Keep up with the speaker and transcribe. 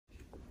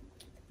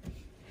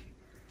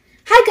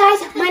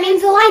guys, my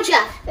name's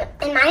Elijah.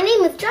 And my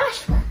name is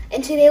Joshua.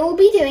 And today we'll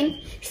be doing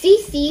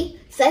CC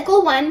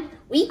Cycle 1,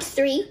 Week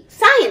 3,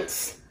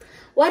 Science.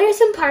 What are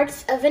some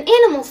parts of an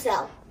animal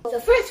cell?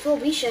 So first we'll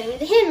be showing you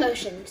the hand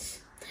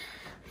motions.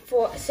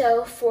 For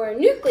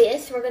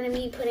nucleus, we're going to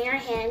be putting our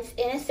hands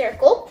in a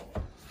circle.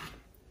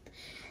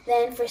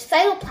 Then for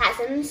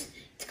cytoplasms,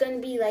 it's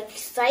going to be like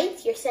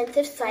sight, your sense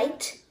of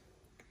sight.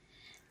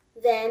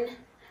 Then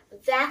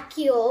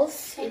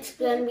vacuoles, it's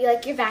going to be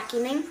like your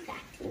vacuuming.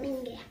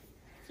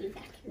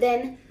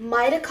 Then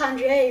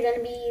mitochondria, you're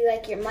going to be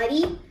like your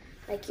muddy,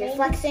 like your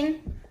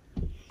flexing.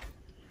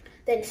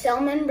 Then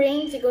cell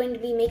membranes, you're going to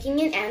be making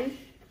an M.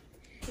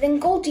 Then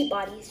Golgi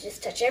bodies,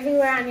 just touch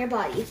everywhere on your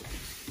body.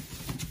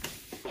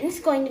 And it's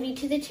going to be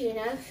to the tune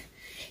of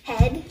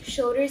head,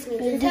 shoulders,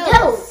 knees, and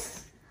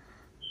toes.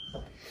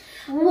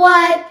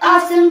 What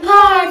are some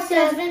parts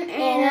of an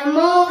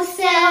animal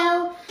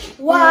cell?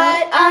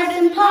 What are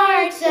some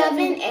parts of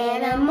an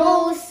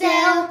animal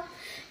cell?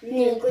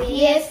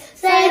 Nucleus,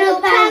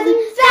 cytoplasm,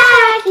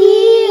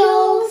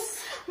 vacuoles,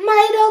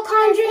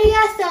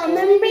 mitochondria, cell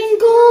membrane,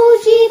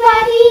 Golgi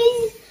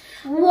bodies.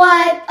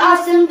 What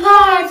are some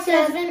parts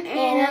of an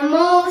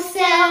animal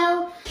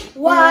cell?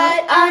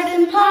 What are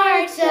some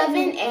parts of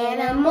an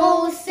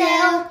animal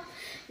cell?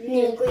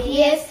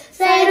 Nucleus,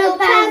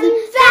 cytoplasm,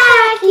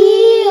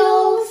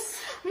 vacuoles,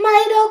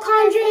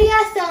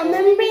 mitochondria, cell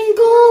membrane,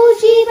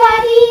 Golgi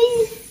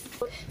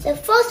bodies. So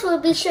first we'll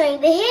be showing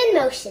the hand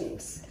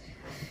motions.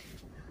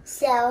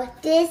 So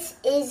this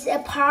is a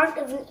part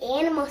of an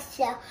animal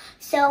cell.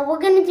 So we're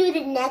going to do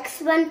the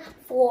next one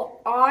for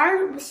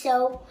R.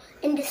 So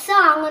in the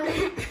song,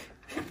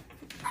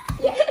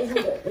 yeah, we can do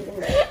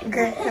it.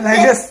 Okay, and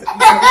I just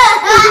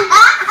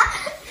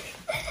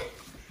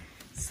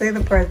say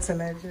the parts,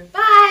 Elijah.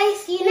 Bye.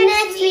 See you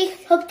next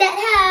week. Hope that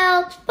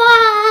helps.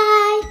 Bye.